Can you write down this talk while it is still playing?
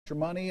Your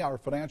Money. Our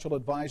financial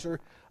advisor,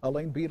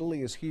 Elaine Bedel,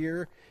 is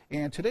here.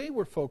 And today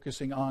we're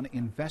focusing on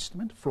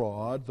investment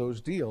fraud, those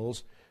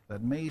deals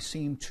that may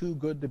seem too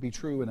good to be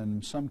true, and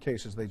in some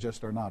cases they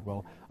just are not.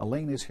 Well,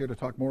 Elaine is here to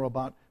talk more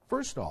about,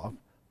 first off,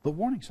 the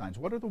warning signs.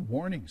 What are the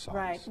warning signs?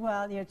 Right.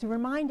 Well, to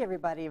remind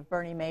everybody of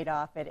Bernie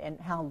Madoff and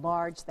how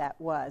large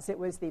that was. It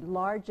was the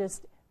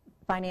largest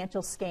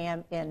financial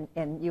scam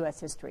in U.S.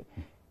 history.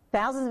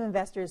 Thousands of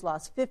investors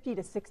lost $50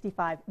 to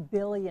 $65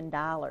 billion.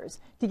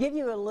 To give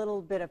you a little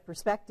bit of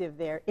perspective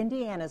there,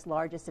 Indiana's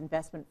largest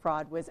investment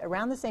fraud was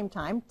around the same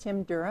time.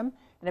 Tim Durham,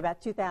 in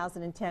about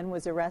 2010,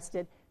 was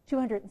arrested.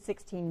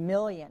 $216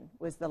 million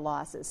was the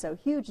losses, so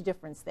huge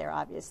difference there,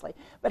 obviously.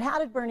 But how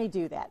did Bernie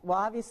do that? Well,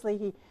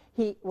 obviously,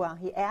 he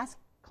asked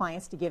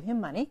clients to give him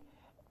money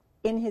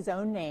in his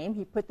own name.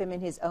 He put them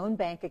in his own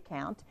bank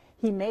account.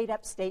 He made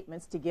up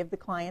statements to give the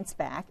clients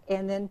back,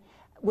 and then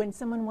when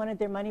someone wanted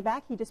their money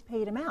back, he just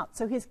paid them out.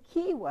 So his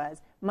key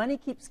was money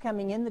keeps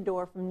coming in the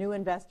door from new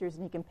investors,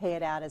 and he can pay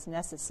it out as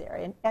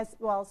necessary, and as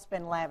well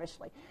spend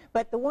lavishly.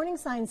 But the warning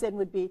signs then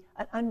would be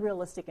an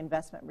unrealistic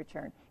investment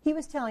return. He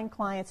was telling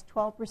clients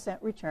 12%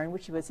 return,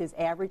 which was his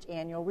average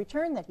annual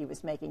return that he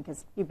was making,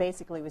 because he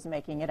basically was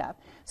making it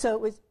up. So it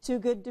was too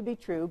good to be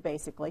true,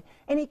 basically.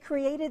 And he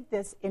created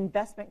this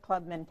investment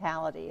club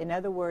mentality. In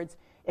other words,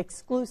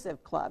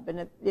 exclusive club.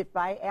 And if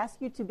I ask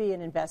you to be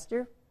an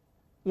investor,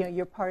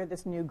 you're part of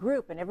this new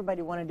group, and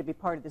everybody wanted to be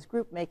part of this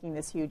group making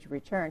this huge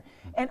return.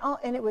 And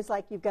it was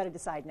like, you've got to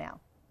decide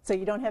now. So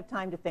you don't have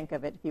time to think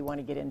of it if you want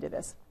to get into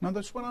this. Now,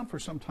 this went on for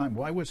some time.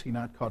 Why was he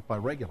not caught by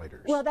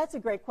regulators? Well, that's a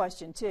great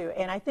question, too.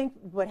 And I think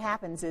what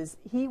happens is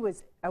he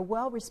was a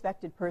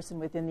well-respected person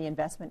within the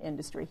investment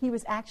industry. He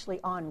was actually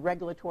on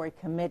regulatory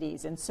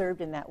committees and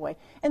served in that way.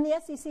 And the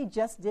SEC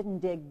just didn't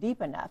dig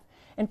deep enough.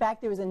 In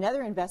fact, there was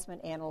another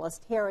investment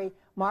analyst, Harry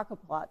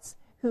Markoplatz,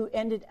 who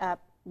ended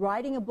up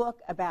writing a book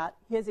about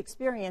his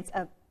experience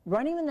of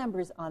running the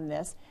numbers on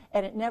this,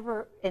 and it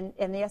never, and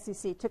the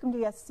SEC took him to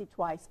the SEC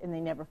twice, and they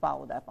never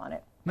followed up on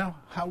it. Now,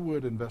 how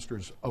would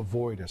investors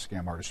avoid a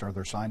scam artist? Are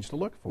there signs to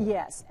look for?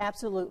 Yes,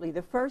 absolutely.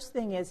 The first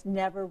thing is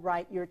never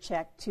write your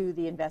check to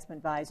the investment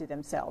advisor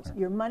themselves. Right.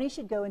 Your money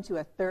should go into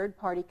a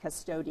third-party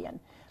custodian,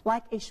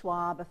 like a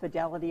Schwab, a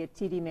Fidelity, a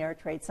TD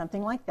Ameritrade,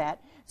 something like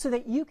that, so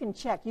that you can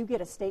check. You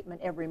get a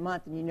statement every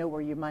month and you know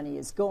where your money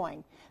is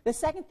going. The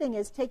second thing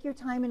is take your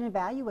time in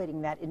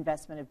evaluating that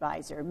investment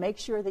advisor. Make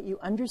sure that you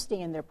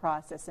understand their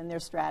process and their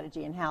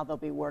strategy and how they'll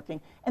be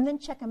working, and then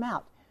check them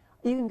out.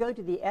 You can go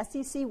to the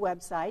SEC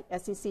website,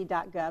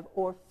 sec.gov,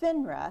 or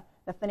FINRA,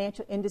 the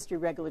Financial Industry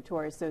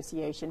Regulatory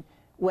Association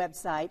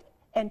website,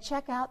 and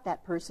check out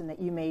that person that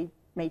you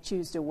may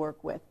choose to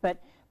work with.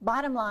 But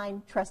bottom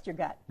line, trust your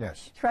gut.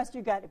 Yes. Trust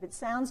your gut. If it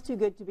sounds too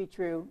good to be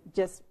true,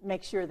 just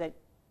make sure that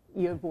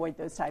you avoid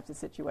those types of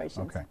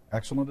situations. Okay.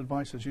 Excellent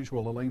advice as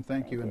usual, Elaine.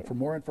 Thank you. And for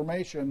more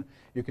information,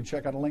 you can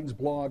check out Elaine's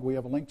blog. We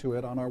have a link to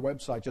it on our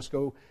website. Just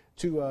go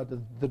to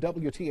the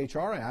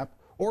WTHR app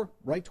or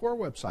right to our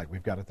website.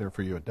 We've got it there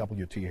for you at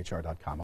WTHR.com.